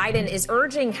 President Biden is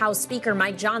urging House Speaker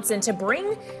Mike Johnson to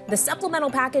bring the supplemental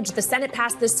package the Senate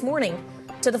passed this morning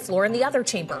to the floor in the other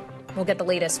chamber. We'll get the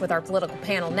latest with our political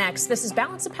panel next. This is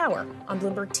Balance of Power on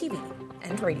Bloomberg TV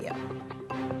and radio.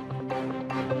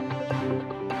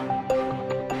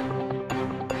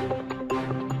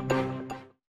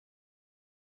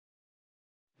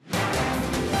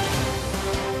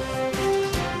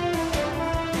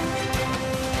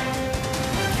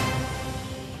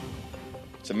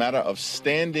 It's a matter of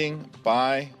standing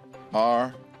by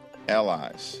our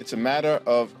allies. It's a matter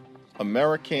of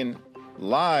American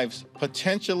lives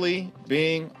potentially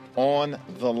being on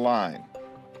the line.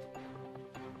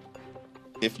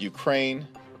 If Ukraine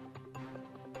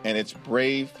and its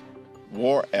brave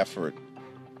war effort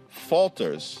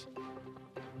falters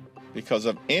because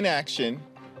of inaction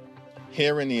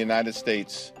here in the United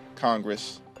States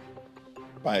Congress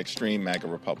by extreme MAGA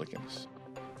Republicans.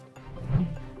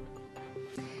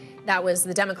 That was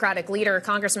the Democratic leader,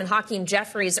 Congressman Hakeem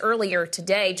Jeffries, earlier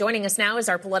today. Joining us now is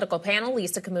our political panel,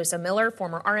 Lisa Camusa Miller,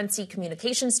 former RNC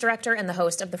Communications Director and the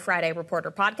host of the Friday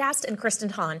Reporter podcast, and Kristen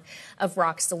Hahn of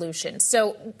Rock Solutions.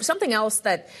 So something else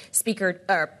that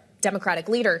Democratic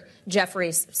leader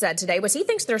Jeffries said today was he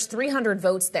thinks there's 300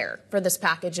 votes there for this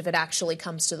package if it actually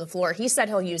comes to the floor. He said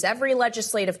he'll use every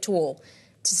legislative tool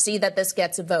to see that this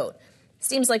gets a vote.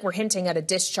 Seems like we're hinting at a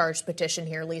discharge petition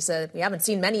here, Lisa. We haven't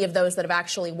seen many of those that have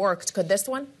actually worked. Could this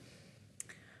one?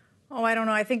 Oh, I don't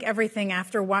know. I think everything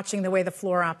after watching the way the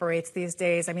floor operates these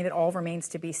days, I mean, it all remains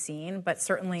to be seen. But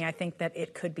certainly I think that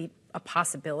it could be a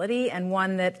possibility and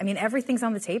one that, I mean, everything's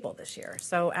on the table this year.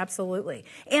 So absolutely.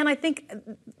 And I think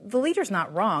the leader's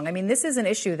not wrong. I mean, this is an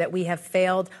issue that we have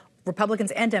failed,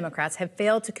 Republicans and Democrats have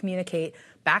failed to communicate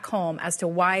back home as to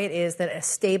why it is that a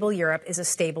stable Europe is a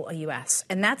stable U.S.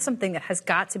 And that's something that has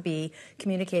got to be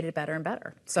communicated better and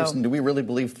better. So, Kristen, do we really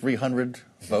believe 300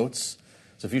 votes?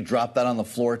 So if you drop that on the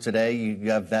floor today,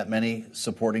 you have that many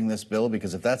supporting this bill?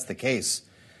 Because if that's the case,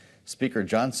 Speaker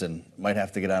Johnson might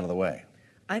have to get out of the way.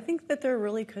 I think that there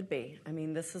really could be. I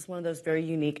mean, this is one of those very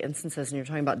unique instances, and you're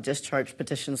talking about discharge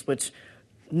petitions, which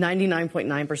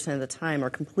 99.9% of the time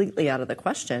are completely out of the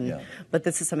question. Yeah. But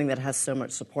this is something that has so much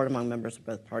support among members of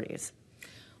both parties.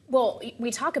 Well,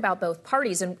 we talk about both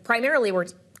parties, and primarily we're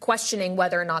questioning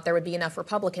whether or not there would be enough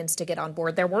Republicans to get on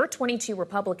board. There were 22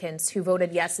 Republicans who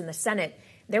voted yes in the Senate.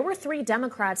 There were 3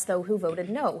 Democrats, though, who voted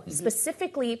no,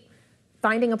 specifically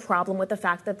finding a problem with the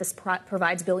fact that this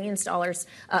provides billions of dollars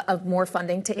of more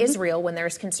funding to Israel when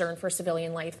there's concern for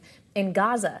civilian life in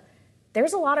Gaza.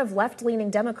 There's a lot of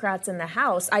left-leaning Democrats in the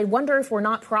House. I wonder if we're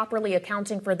not properly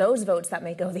accounting for those votes that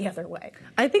may go the other way.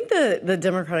 I think the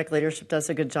Democratic leadership does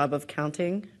a good job of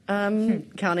counting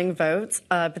votes,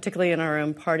 particularly in our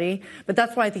own party. But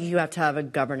that's why I think you have to have a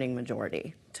governing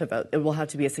majority to vote. It will have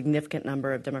to be a significant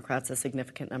number of Democrats, a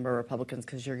significant number of Republicans,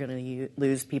 because you're going to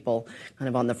lose people kind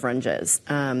of on the fringes.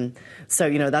 So,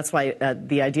 you know, that's why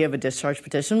the idea of a discharge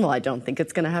petition, well, I don't think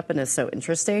it's going to happen, is so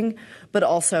interesting. But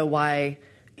also why,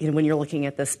 you know, when you're looking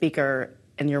at the speaker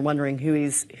and you're wondering who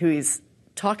he's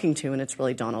talking to, and it's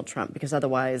really Donald Trump, because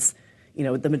otherwise, you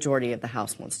know, the majority of the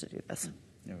House wants to do this.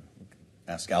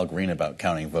 Ask Al Green about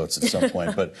counting votes at some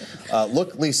point. But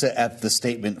look, Lisa, at the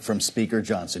statement from Speaker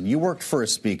Johnson. You worked for a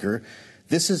speaker.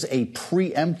 This is a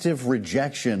preemptive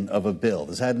rejection of a bill.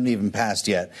 This hadn't even passed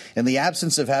yet. In the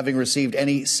absence of having received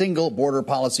any single border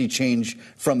policy change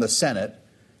from the Senate,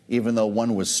 even though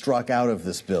one was struck out of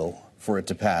this bill for it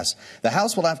to pass, the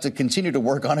House will have to continue to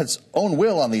work on its own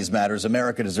will on these matters.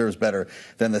 America deserves better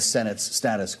than the Senate's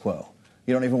status quo.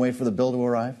 You don't even wait for the bill to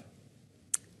arrive?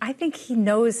 I think he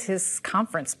knows his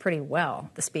conference pretty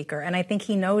well, the speaker, and I think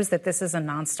he knows that this is a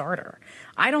non-starter.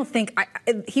 I don't think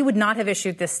he would not have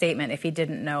issued this statement if he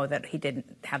didn't know that he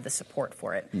didn't have the support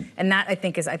for it. And that I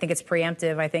think it's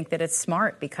preemptive. I think that it's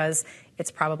smart because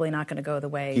it's probably not going to go the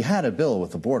way. He had a bill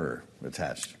with the border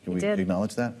attached. Can we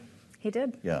acknowledge that? He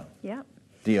did. Yeah. Yeah.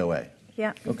 DOA.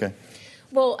 Yeah. Okay.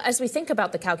 Well, as we think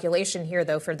about the calculation here,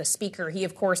 though, for the speaker, he,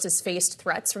 of course, has faced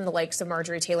threats from the likes of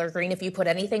Marjorie Taylor Greene. If you put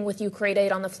anything with Ukraine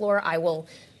aid on the floor, I will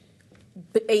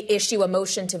issue a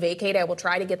motion to vacate. I will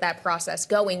try to get that process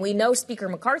going. We know Speaker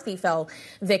McCarthy fell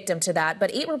victim to that,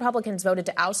 but 8 Republicans voted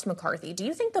to oust McCarthy. Do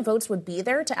you think the votes would be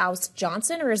there to oust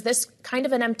Johnson, or is this kind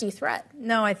of an empty threat?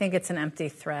 No, I think it's an empty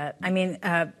threat. I mean,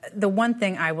 the one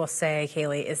thing I will say,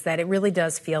 Haley, is that it really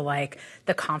does feel like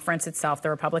the conference itself, the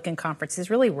Republican conference, is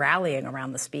really rallying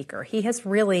around the speaker. He has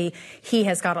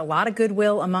got a lot of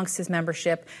goodwill amongst his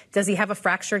membership. Does he have a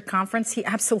fractured conference? He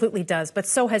absolutely does, but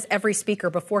so has every speaker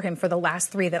before him for the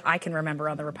last 3 that I can remember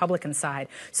on the Republican side.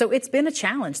 So it's been a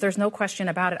challenge. There's no question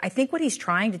about it. I think what he's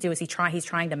trying to do is he's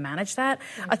trying to manage that.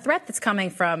 A threat that's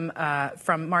coming from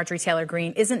Marjorie Taylor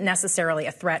Greene isn't necessarily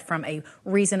a threat from a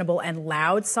reasonable and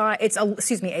loud side. It's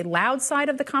a loud side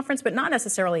of the conference, but not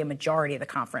necessarily a majority of the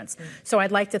conference. So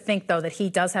I'd like to think, though, that he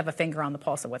does have a finger on the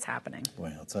pulse of what's happening.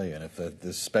 Boy, I'll tell you, and if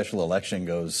this special election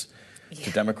goes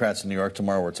to Democrats in New York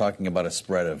tomorrow, we're talking about a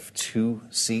spread of 2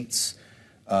 seats.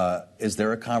 Is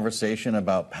there a conversation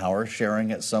about power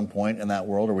sharing at some point in that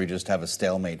world, or we just have a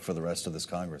stalemate for the rest of this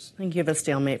Congress? I think you have a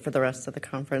stalemate for the rest of the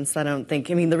conference.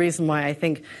 The reason why I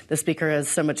think the speaker has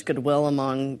so much goodwill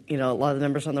among, a lot of the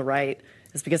members on the right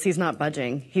is because he's not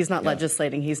budging. He's not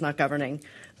legislating. He's not governing.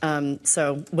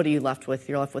 So what are you left with?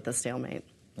 You're left with a stalemate.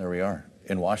 There we are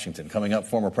in Washington. Coming up,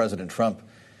 former President Trump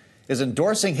is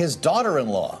endorsing his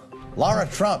daughter-in-law, Lara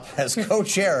Trump, as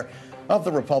co-chair of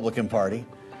the Republican Party.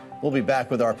 We'll be back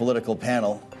with our political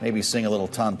panel, maybe sing a little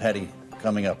Tom Petty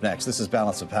coming up next. This is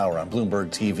Balance of Power on Bloomberg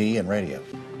TV and radio.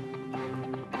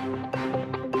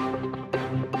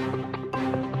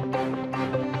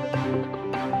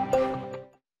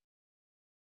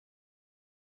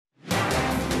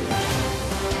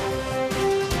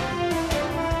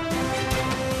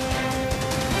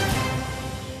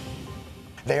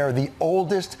 They are the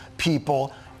oldest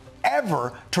people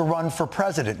ever to run for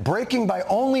president, breaking by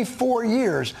only 4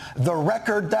 years the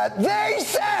record that they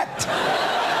set.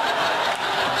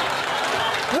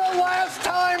 The last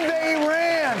time they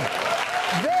ran,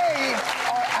 they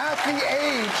are at the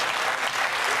age.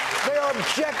 They are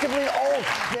objectively old.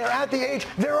 They're at the age.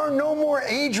 There are no more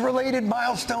age-related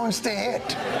milestones to hit.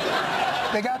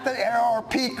 They got the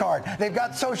AARP card. They've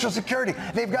got Social Security.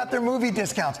 They've got their movie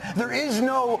discounts. There is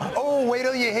no, oh, wait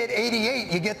till you hit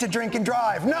 88, you get to drink and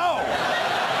drive. No!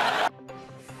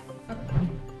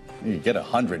 You get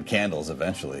 100 candles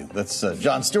eventually. That's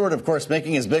Jon Stewart, of course,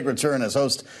 making his big return as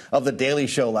host of The Daily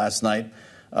Show last night.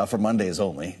 For Mondays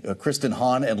only. Kristen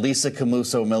Hahn and Lisa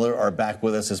Camuso-Miller are back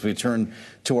with us as we turn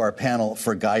to our panel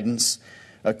for guidance.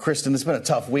 Kristen, it's been a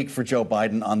tough week for Joe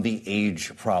Biden on the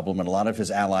age problem, and a lot of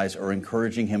his allies are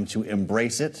encouraging him to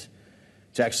embrace it,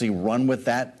 to actually run with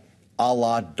that, a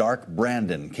la Dark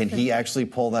Brandon. Can he actually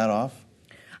pull that off?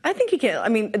 I think he can. I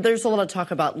mean, there's a lot of talk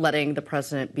about letting the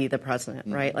president be the president,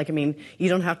 right? Like, I mean, you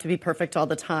don't have to be perfect all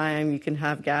the time. You can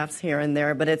have gaffes here and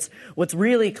there. But what's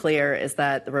really clear is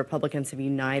that the Republicans have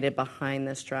united behind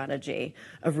this strategy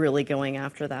of really going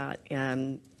after that.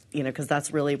 Because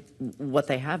that's really what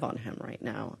they have on him right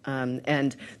now.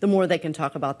 And the more they can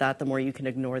talk about that, the more you can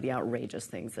ignore the outrageous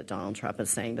things that Donald Trump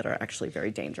is saying that are actually very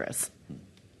dangerous.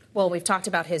 Well, we've talked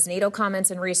about his NATO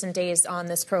comments in recent days on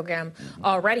this program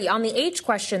already. On the age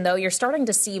question, though, you're starting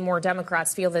to see more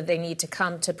Democrats feel that they need to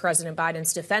come to President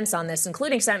Biden's defense on this,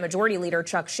 including Senate Majority Leader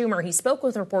Chuck Schumer. He spoke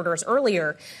with reporters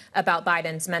earlier about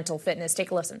Biden's mental fitness.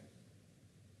 Take a listen.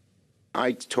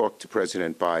 I talk to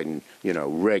President Biden,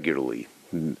 regularly,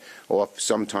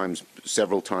 sometimes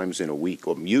several times in a week,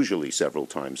 or usually several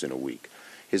times in a week.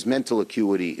 His mental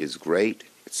acuity is great.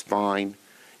 It's fine.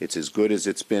 It's as good as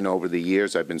it's been over the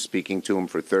years. I've been speaking to him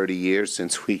for 30 years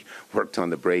since we worked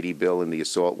on the Brady bill and the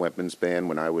assault weapons ban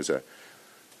when I was a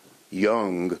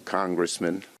young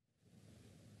congressman.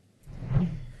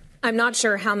 I'm not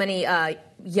sure how many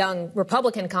young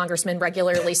Republican congressmen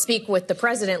regularly speak with the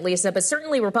president, Lisa, but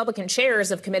certainly Republican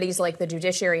chairs of committees like the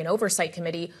Judiciary and Oversight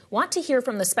Committee want to hear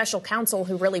from the special counsel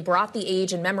who really brought the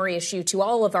age and memory issue to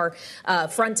all of our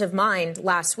front of mind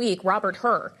last week, Robert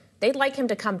Hur. They'd like him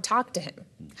to come talk to him.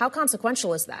 How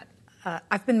consequential is that?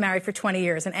 I've been married for 20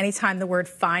 years, and anytime the word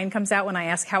fine comes out when I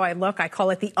ask how I look, I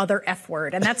call it the other F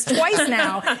word. And that's twice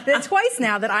now.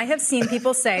 That I have seen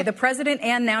people say, the president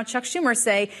and now Chuck Schumer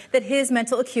say, that his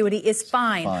mental acuity is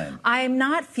fine. I'm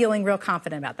not feeling real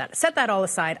confident about that. Set that all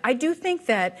aside. I do think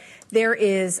that there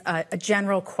is a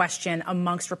general question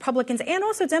amongst Republicans and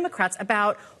also Democrats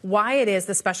about why it is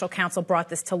the special counsel brought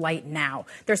this to light now.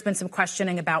 There's been some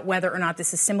questioning about whether or not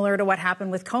this is similar to what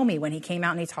happened with Comey when he came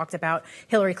out and he talked about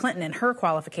Hillary Clinton and her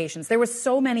qualifications. There were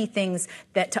so many things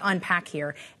to unpack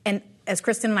here. And as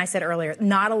Kristen and I said earlier,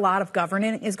 not a lot of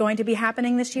governing is going to be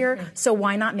happening this year. Mm-hmm. So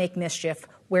why not make mischief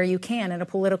where you can in a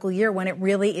political year when it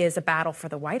really is a battle for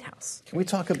the White House? Can we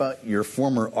talk about your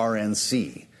former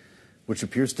RNC, which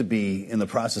appears to be in the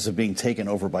process of being taken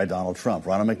over by Donald Trump?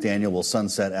 Ronna McDaniel will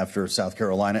sunset after South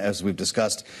Carolina, as we've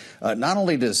discussed. Not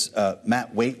only does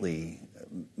Matt Whately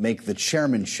make the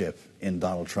chairmanship in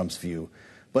Donald Trump's view,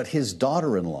 but his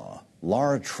daughter-in-law,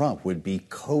 Laura Trump, would be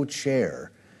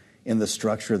co-chair in the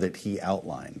structure that he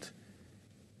outlined.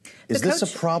 Is this a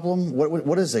problem?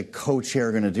 What is a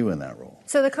co-chair going to do in that role?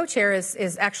 So the co-chair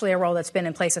is actually a role that's been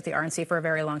in place at the RNC for a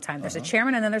very long time. There's a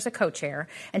chairman and then there's a co-chair.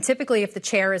 And typically if the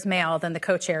chair is male, then the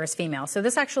co-chair is female. So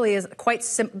this actually is quite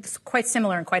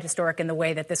similar and quite historic in the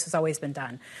way that this has always been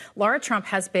done. Laura Trump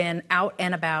has been out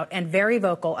and about and very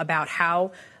vocal about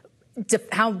how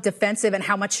defensive and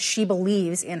how much she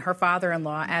believes in her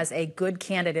father-in-law as a good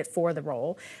candidate for the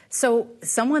role. So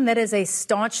someone that is a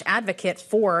staunch advocate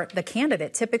for the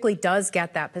candidate typically does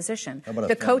get that position.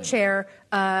 The co-chair,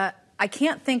 I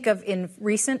can't think of in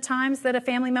recent times that a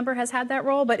family member has had that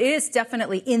role, but it is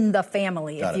definitely in the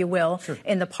family, if you will,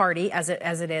 in the party as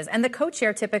it is. And the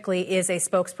co-chair typically is a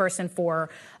spokesperson for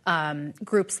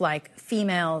groups like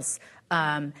females,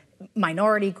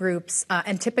 minority groups,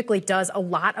 and typically does a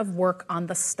lot of work on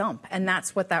the stump. And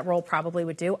that's what that role probably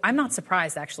would do. I'm not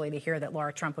surprised, actually, to hear that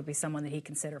Laura Trump would be someone that he'd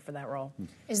consider for that role.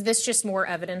 Is this just more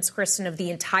evidence, Kristen, of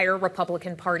the entire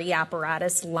Republican Party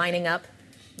apparatus lining up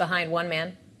behind one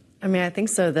man? I mean, I think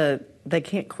so. They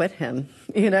can't quit him.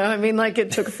 I mean, like,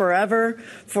 it took forever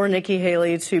for Nikki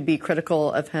Haley to be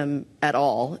critical of him at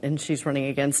all, and she's running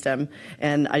against him.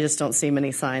 And I just don't see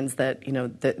many signs that,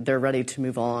 that they're ready to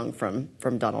move along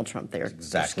from Donald Trump. They're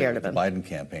scared of him. The Biden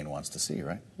campaign wants to see,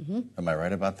 right? Mm-hmm. Am I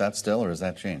right about that still, or has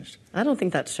that changed? I don't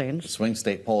think that's changed. The swing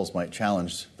state polls might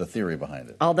challenge the theory behind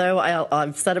it. Although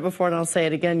I've said it before and I'll say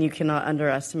it again, you cannot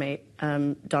underestimate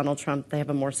Donald Trump. They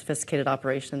have a more sophisticated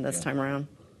operation this time around.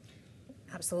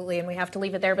 Absolutely, and we have to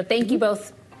leave it there. But thank you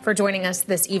both for joining us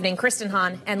this evening. Kristen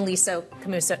Hahn and Lisa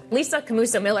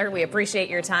Camuso Miller, we appreciate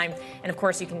your time. And, of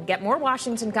course, you can get more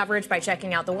Washington coverage by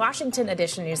checking out the Washington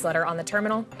Edition newsletter on the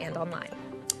terminal and online.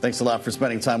 Thanks a lot for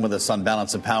spending time with us on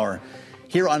Balance of Power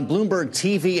here on Bloomberg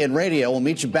TV and Radio. We'll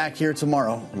meet you back here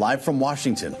tomorrow, live from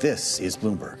Washington. This is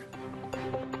Bloomberg.